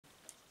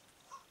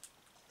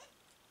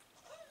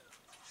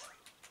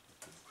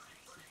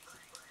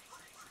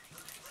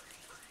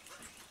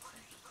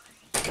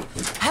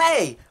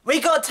Hey, we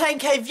got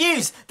 10k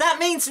views. That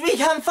means we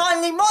can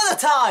finally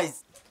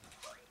monetize.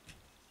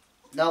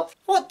 Nope.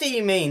 What do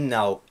you mean,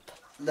 nope?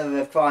 The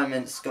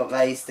requirements got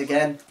raised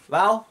again.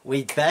 Well,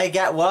 we'd better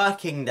get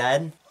working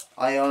then.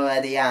 I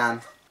already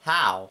am.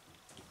 How?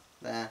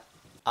 There.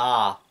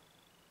 Ah.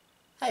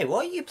 Hey,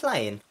 what are you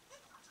playing?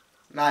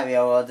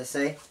 Mario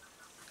Odyssey.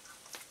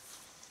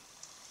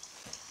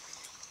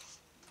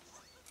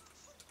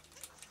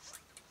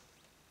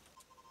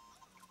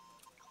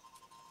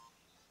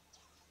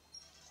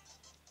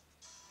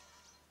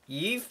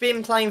 You've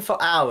been playing for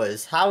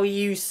hours. How are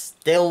you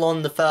still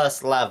on the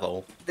first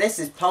level? This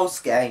is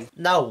post-game.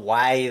 No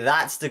way,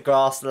 that's the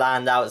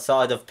grassland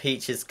outside of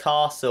Peach's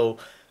castle.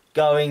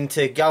 Going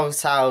to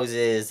ghost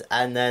houses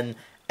and then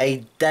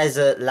a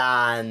desert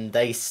land,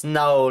 a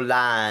snow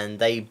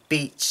land, a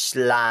beach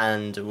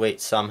land which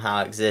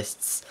somehow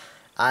exists.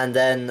 And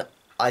then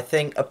I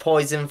think a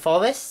poison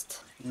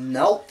forest?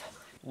 Nope.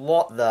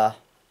 What the?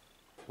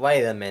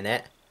 Wait a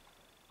minute.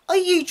 Are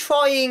you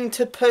trying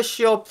to push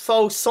your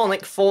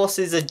pro-Sonic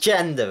Forces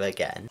agenda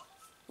again?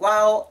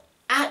 Well,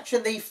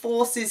 actually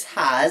Forces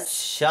has...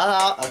 Shut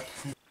up.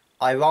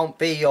 I won't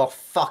be your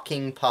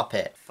fucking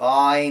puppet.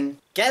 Fine.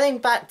 Getting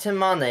back to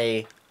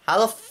money, how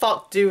the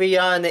fuck do we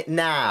earn it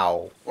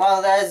now?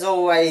 Well, there's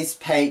always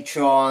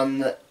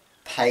Patreon,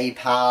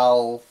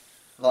 PayPal,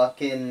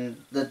 fucking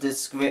the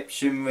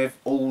description with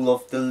all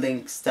of the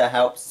links to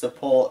help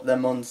support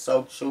them on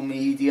social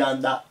media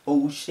and that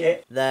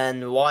bullshit.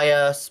 Then why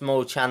are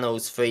small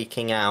channels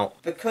freaking out?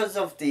 Because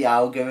of the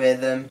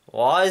algorithm.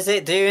 What is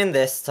it doing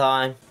this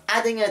time?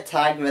 Adding a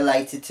tag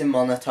related to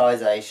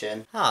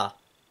monetisation. Huh.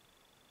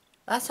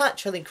 That's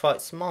actually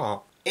quite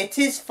smart. It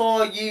is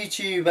for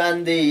YouTube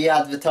and the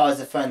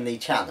advertiser-friendly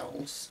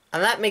channels.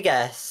 And let me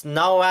guess,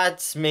 no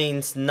ads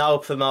means no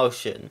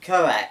promotion.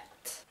 Correct.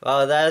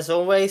 Well, there's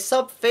always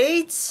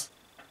sub-feeds.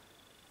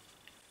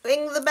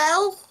 Ring the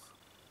bell.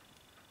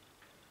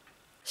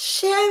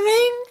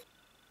 Sharing.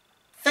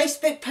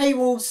 Facebook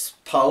paywalls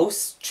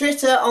posts.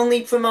 Twitter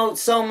only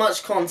promotes so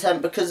much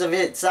content because of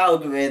its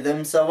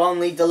algorithm, so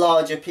only the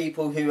larger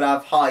people who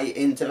have high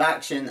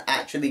interaction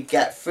actually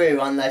get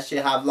through, unless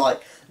you have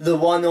like the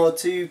 1 or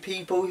 2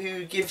 people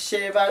who give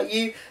shit about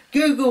you.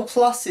 Google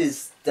Plus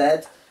is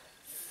dead.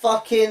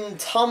 Fucking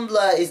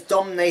Tumblr is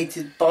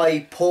dominated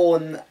by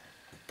porn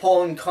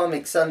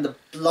comics and the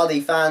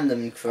bloody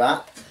fandom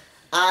crap.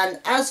 And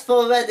as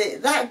for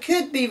Reddit, that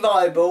could be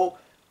viable,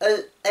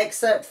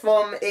 except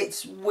from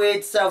its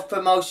weird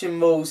self-promotion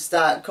rules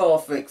that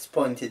Corfix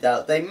pointed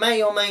out. They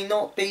may or may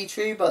not be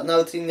true, but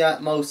noting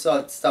that most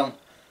sites don't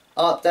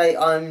update,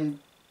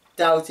 I'm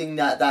doubting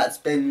that that's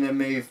been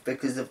removed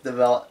because of the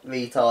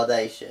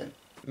retardation.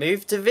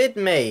 Move to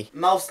VidMe.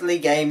 Mostly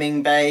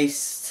gaming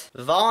based.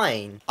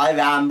 Vine. I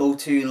ramble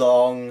too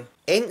long.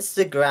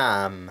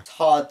 Instagram. It's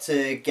hard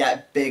to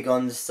get big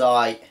on the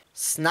site.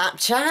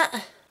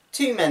 Snapchat?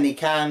 Too many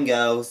cam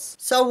girls.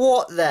 So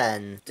what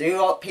then?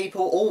 Do what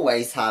people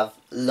always have.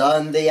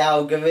 Learn the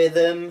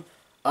algorithm,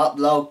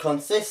 upload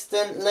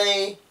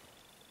consistently,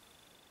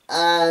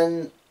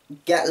 and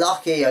get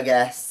lucky, I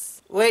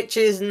guess. Which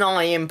is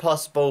nigh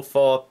impossible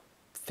for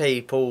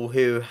people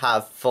who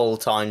have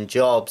full-time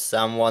jobs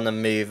and want to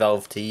move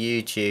over to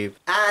YouTube.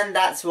 And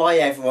that's why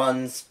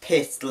everyone's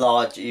pissed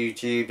large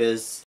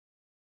YouTubers.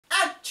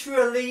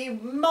 Actually,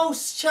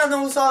 most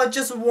channels are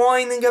just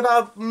whining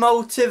about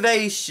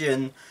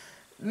motivation.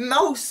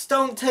 Most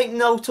don't take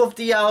note of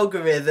the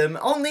algorithm.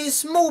 Only a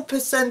small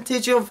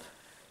percentage of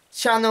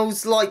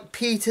channels like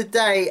Peter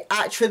Day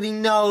actually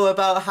know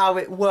about how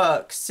it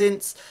works,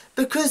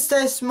 because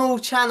they're small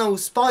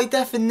channels, by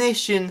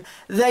definition,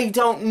 they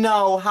don't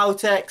know how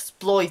to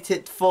exploit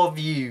it for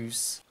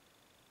views.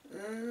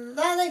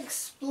 That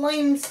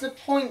explains the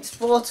points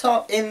brought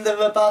up in the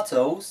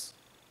rebuttals.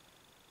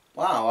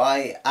 Wow,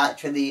 I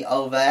actually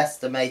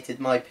overestimated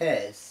my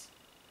peers.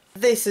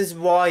 This is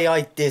why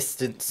I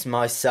distance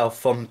myself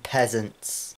from peasants.